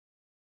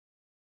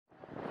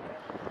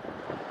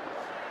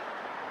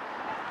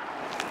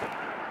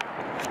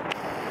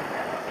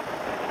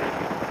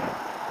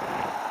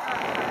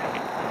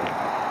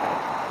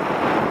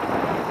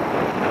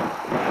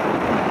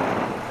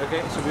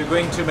So we're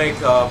going to make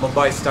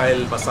Mumbai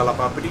style Masala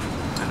Papdi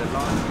and a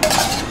lot.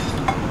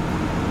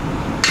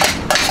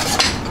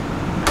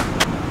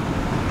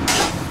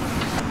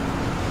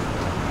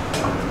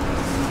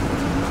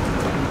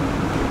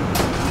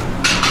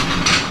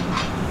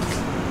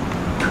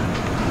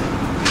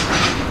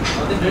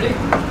 Ready?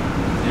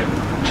 Yeah.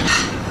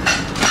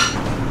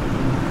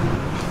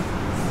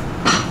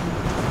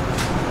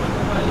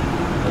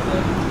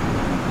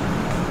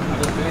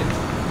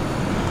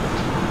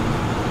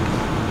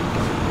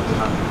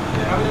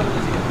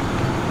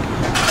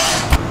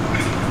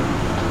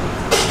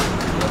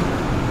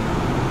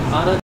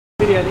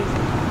 Biryani.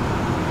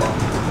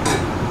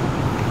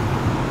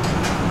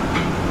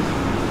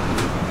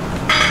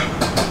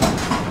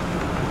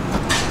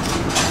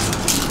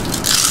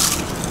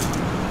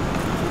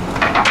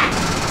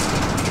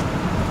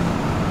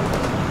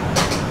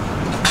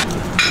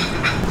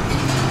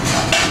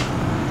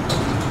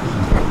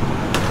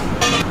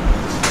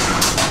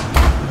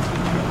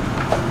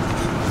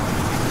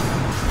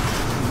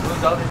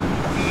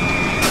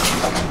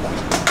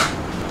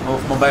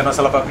 Of Mumbai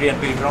Masala Papdi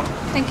and Patron.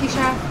 Thank you,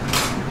 Chef.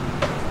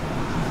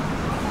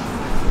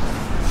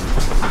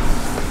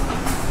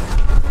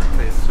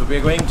 So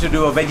we're going to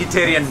do a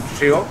vegetarian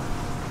trio.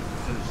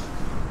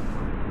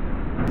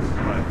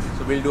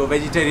 So we'll do a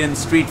vegetarian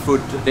street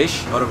food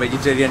dish or a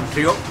vegetarian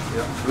trio.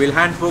 Yeah. We'll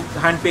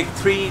hand-pick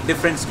 3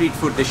 different street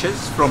food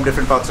dishes from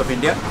different parts of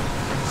India.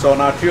 So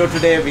on our trio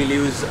today, we'll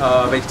use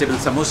vegetable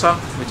samosa,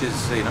 which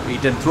is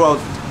eaten throughout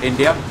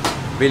India.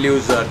 We'll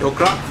use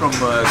dhokla from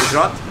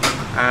Gujarat,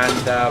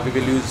 and we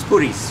will use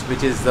puris,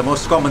 which is the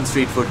most common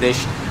street food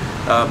dish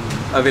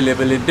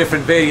available in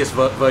different various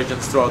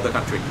versions throughout the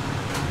country.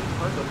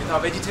 So with our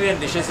vegetarian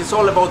dishes, it's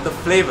all about the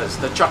flavors,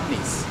 the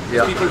chutneys.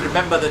 Yeah. People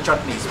remember the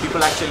chutneys.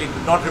 People actually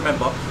do not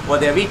remember what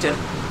they have eaten,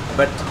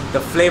 but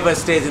the flavor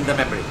stays in the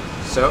memory.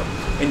 So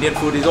Indian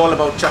food is all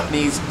about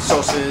chutneys,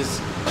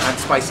 sauces, and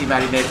spicy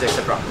marinades,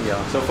 etc.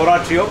 Yeah. So for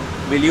our trio,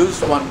 we'll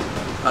use a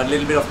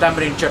little bit of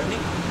tamarind chutney,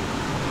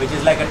 which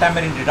is like a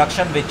tamarind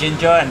reduction with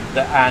ginger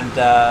and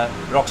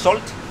rock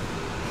salt.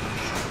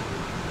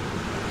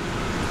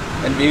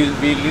 And we'll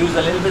use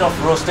a little bit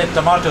of roasted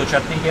tomato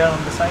chutney here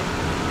on the side.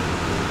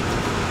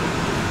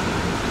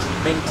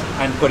 Mint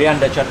and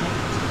coriander chutney,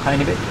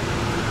 tiny bit.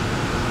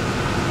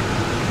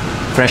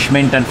 Fresh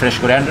mint and fresh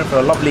coriander for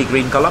a lovely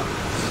green color.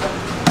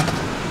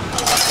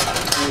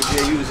 We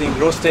are using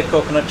roasted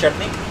coconut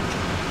chutney.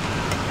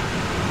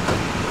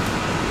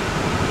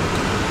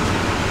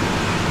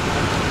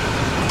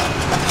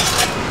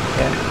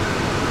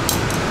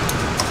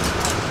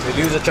 We'll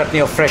use a chutney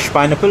of fresh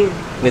pineapple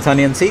with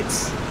onion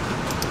seeds.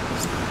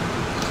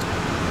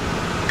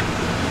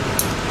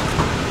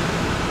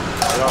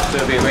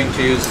 Thereafter, we're going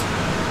to use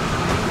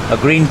a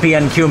green pea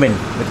and cumin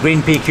with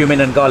green pea, cumin,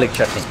 and garlic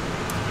chutney.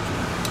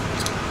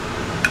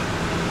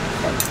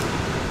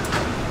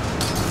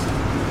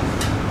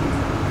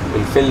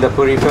 We'll fill the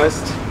puri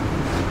first.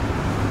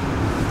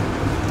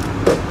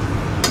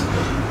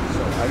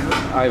 So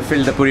I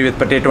filled the puri with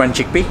potato and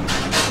chickpea.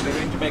 We're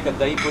going to make a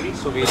Dahi Puri,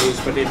 so we'll use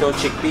potato,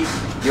 chickpea,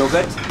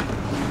 yogurt.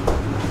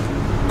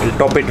 We'll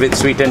top it with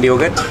sweetened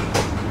yogurt.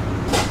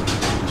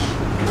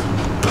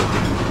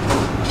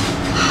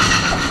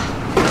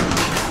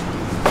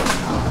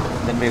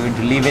 Then we're going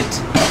to leave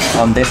it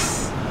on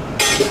this,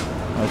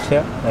 right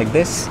here, like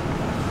this.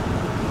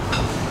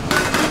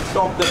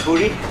 Top the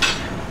puri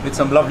with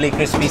some lovely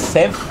crispy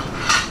sev.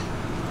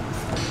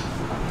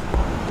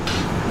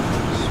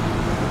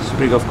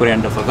 Sprig of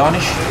coriander for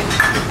garnish.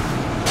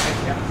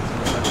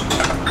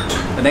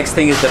 The next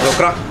thing is the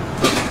dhokla.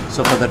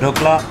 So for the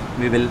dhokla,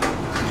 we will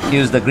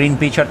use the green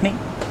pea chutney.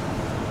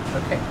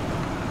 Okay.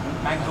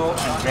 Mango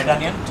and red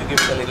onion to give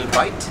it a little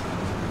bite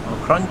or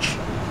crunch.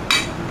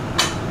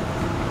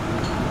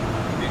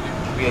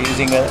 We are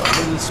using a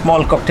little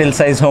small cocktail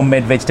size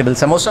homemade vegetable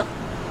samosa.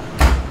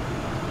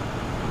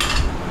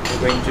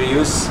 We're going to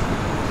use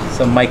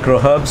some micro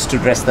herbs to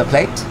dress the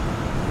plate.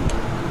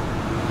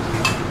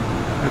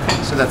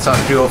 Okay, so that's our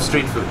trio of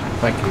street food.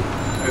 Thank you.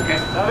 Okay.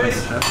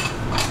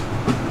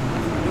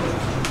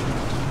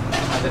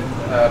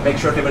 Make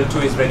sure table 2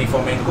 is ready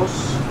for main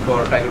course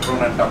for tiger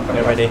prawn and tamarind.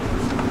 You're ready.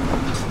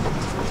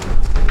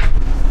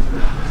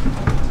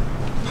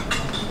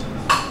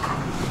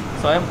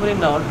 So I am putting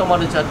down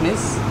tomato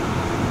chutneys.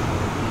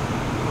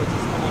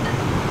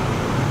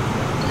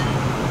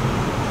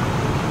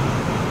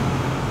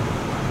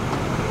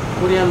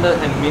 Coriander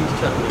and mint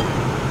chutney.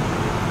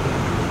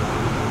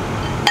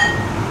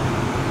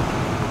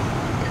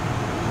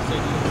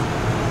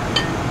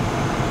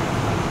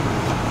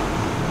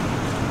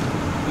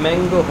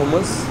 Mango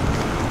hummus.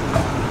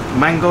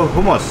 Mango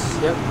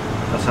hummus. Yep.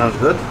 That sounds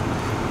good.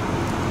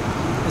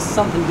 It's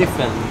something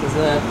different because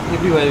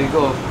everywhere we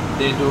go,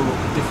 they do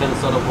different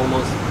sort of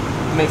hummus.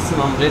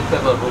 Maximum red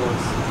pepper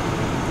hummus.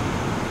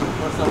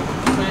 Or some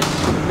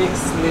fresh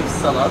mixed leaf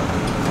salad.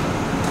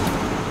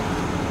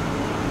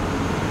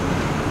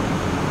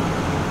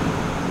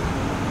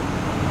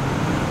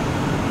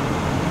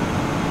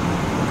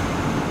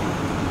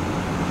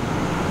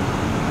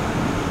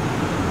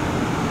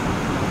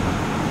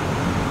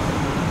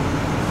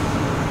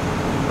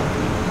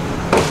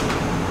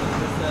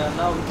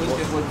 now I'm going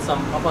to put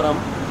some paparam.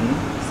 Mm.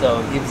 So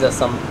it gives us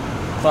some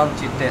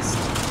crunchy taste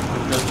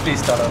with the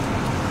pre-starter.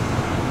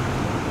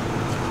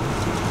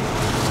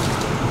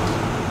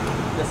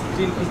 That's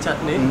green pea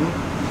chutney. Mm.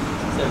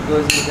 So it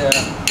goes with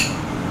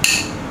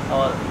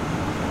our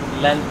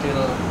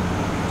lentil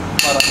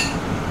paparam.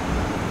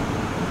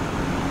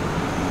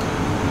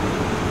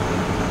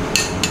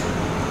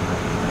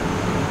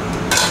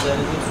 That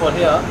is it for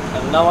here.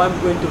 And now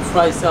I'm going to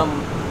fry some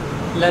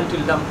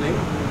lentil dumpling.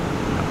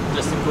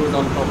 Just to put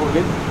on top of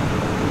it.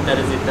 That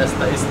is it. That's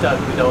the start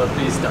with our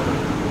pre-starter.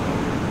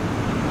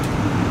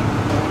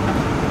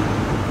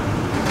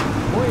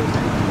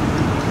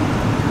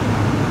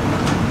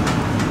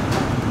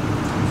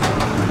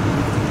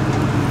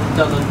 It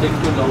doesn't take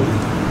too long.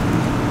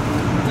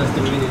 Just a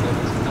minute and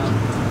it's done.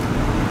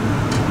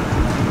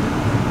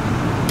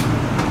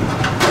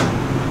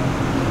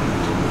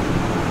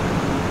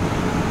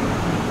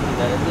 And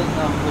that is it.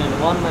 I'm doing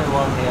one by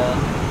one here.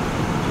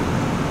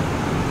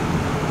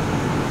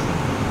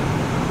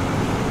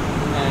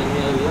 And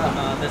here we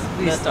are. That's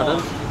pre-starter,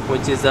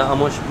 which is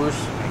Amosh bush.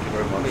 Thank you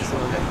very much.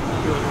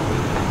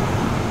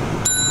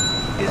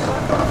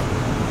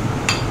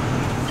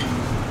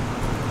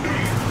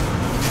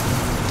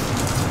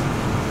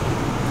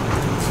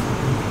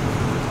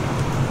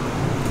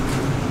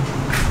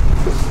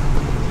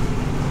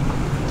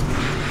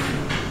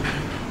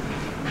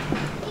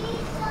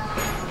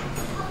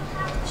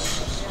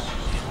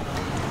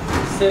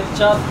 Sev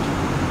Chaat,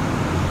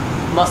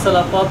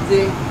 Masala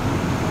Papdi,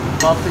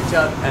 Papri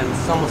Chaat and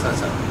Samosa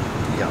Chaat.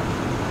 Yeah.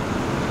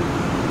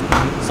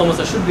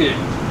 Samosa should be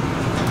ready.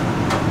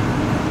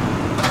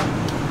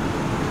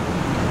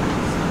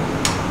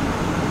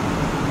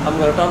 I'm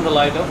going to turn the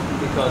light off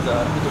because it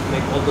will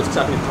make all those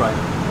chutney dry.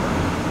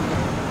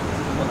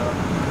 For the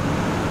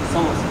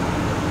samosa.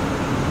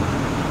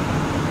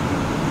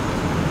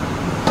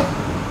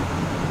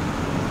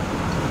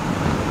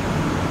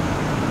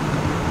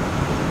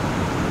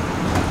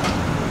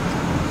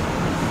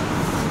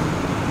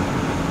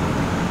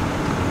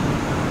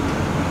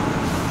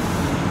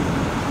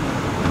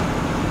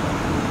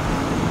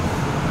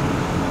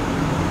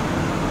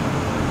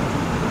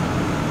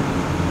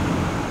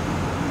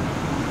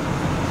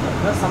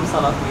 There's some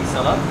salad, Greek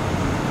salad.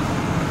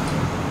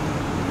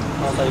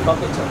 Also,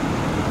 Papri Chaat.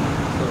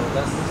 So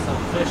that's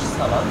some fresh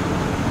salad.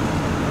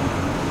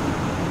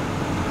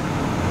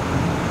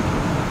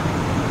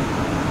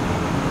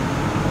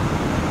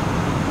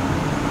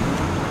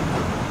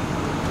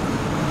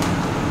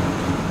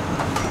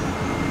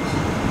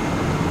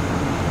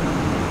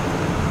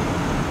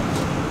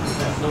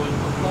 There's no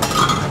Dhokla.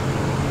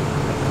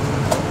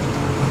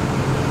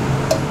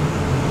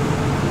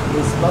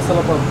 This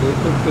Masala Papdi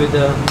cooked with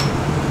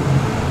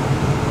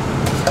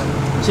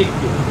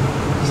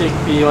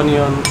chickpea,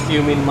 onion,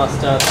 cumin,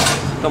 mustard,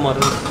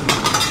 tomatoes.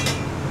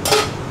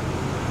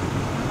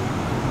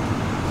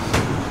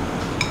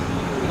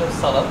 A bit of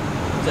salad,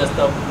 just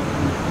a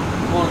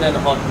cold and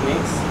hot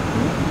mix.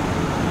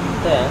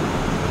 Then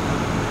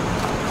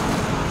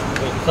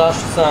we crush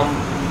some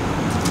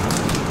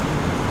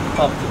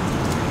papri.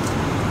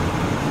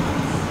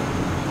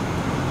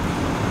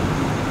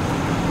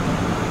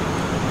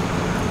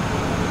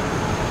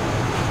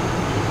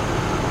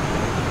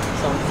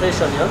 Some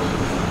fresh onion.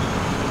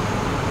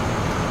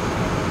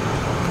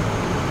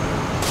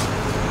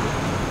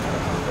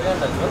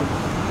 As well.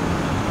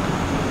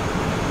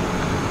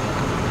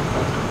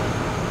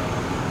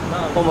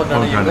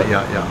 Pomegranate yogurt.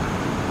 Yeah.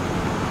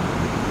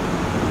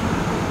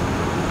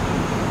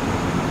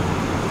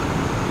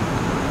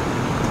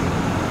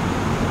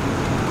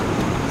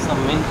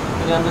 Some mint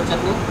coriander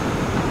chutney.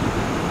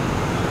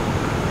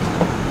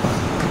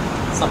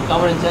 Some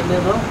tamarind chutney,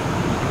 bro.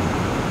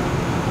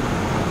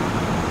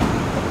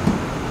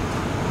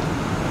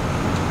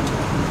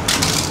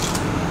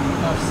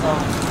 Have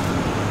some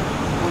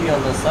puri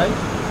on the side.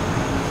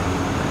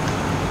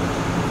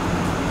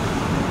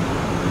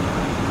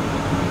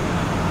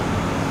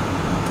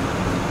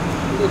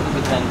 Little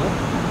bit mango.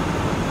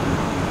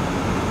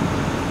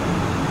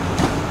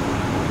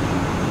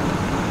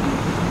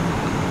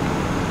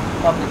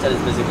 Papri Chaat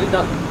is basically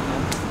done.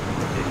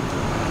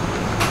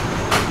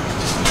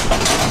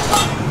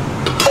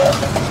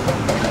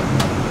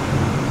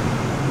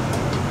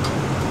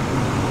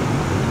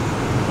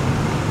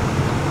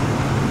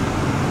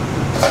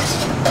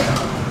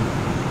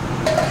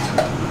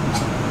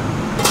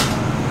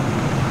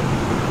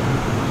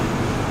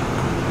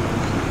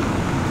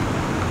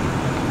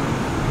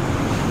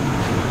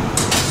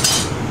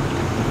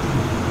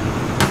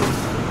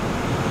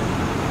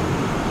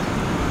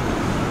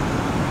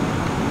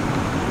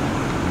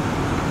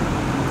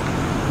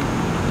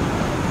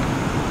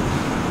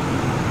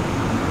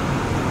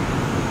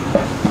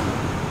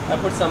 I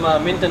put some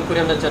mint and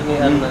coriander chutney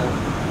and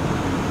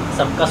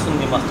some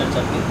kasuri mustard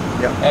chutney.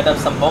 Yeah. Add up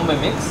some Bombay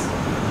mix.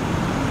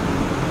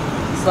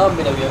 Some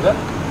bit of yogurt.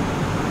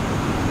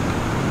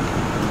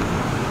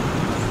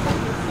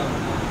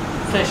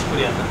 Fresh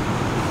coriander.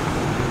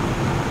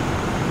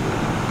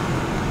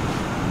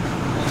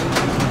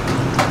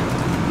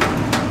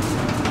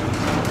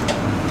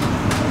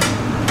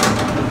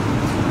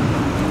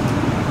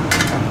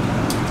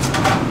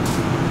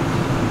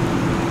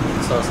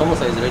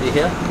 ready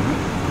here.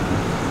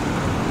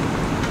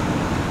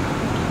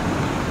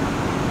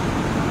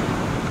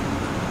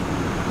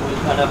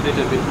 We'll add a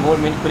little bit more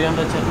mint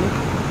coriander chutney.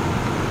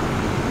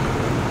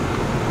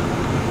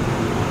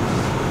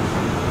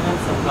 And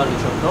some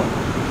garnish on top.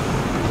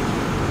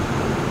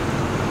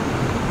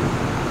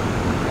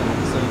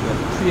 So you got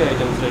 3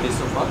 items ready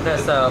so far.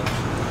 That's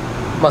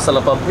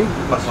Masala Papdi.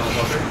 Masala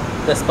Papdi.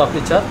 That's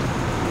Papri Chaat.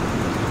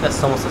 That's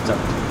Samosa Chaat.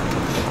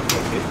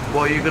 Okay.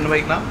 What are you going to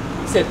make now?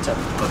 Sev Chaat.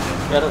 Okay.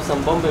 We have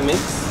some Bombay mix.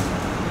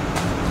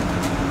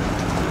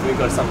 We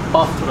got some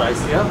puffed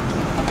rice here.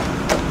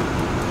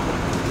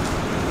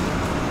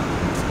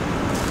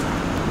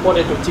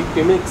 Potato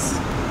chickpea mix.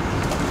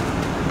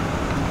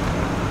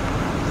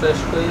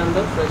 Fresh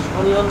coriander, fresh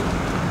onion,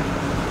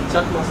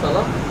 chaat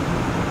masala,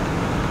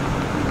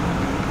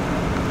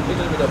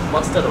 little bit of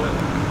mustard oil.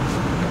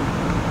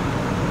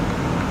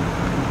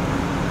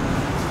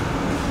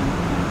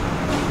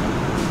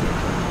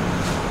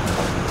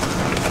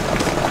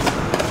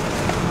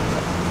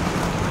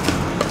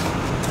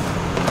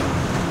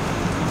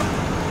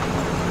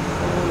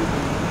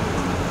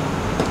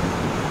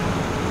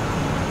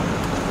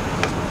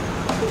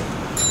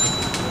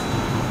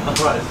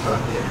 Right.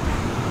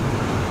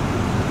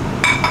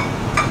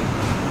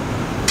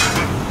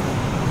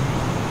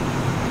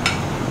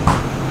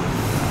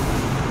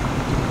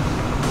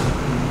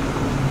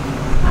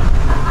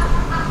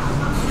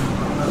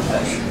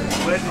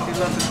 Where did you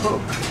learn to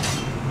cook?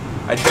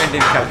 I trained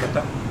in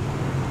Calcutta,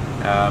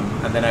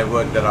 and then I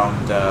worked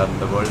around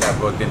the world.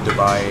 I've worked in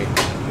Dubai,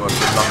 worked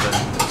in London,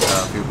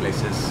 a few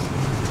places.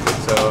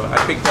 So I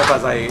picked up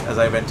as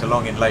I went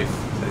along in life.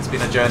 So it's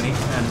been a journey,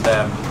 and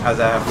as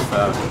I have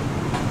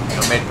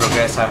made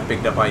progress, I've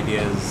picked up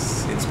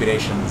ideas,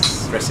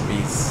 inspirations,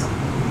 recipes,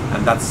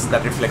 and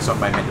that reflects on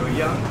my menu.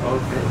 You're young,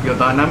 okay. You're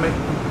dynamic,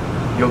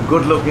 you're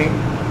good looking,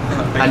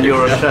 and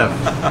you're a chef,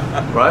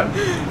 right?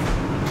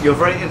 You're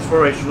very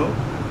inspirational.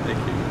 Thank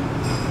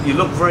you. You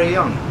look very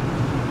young.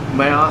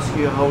 May I ask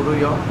you how old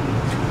you are?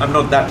 I'm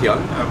not that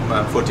young.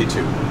 I'm 42.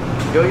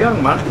 You're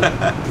young, man.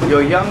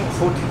 You're young,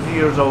 42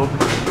 years old.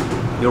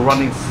 You're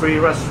running 3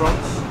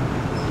 restaurants.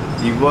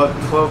 You work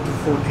 12 to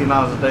 14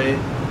 hours a day.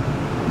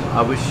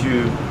 I wish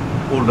you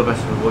all the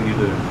best with what you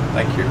do.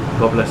 Thank you.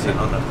 God bless you. It's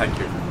an honor. Thank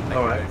you. Thank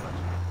All you right. very much.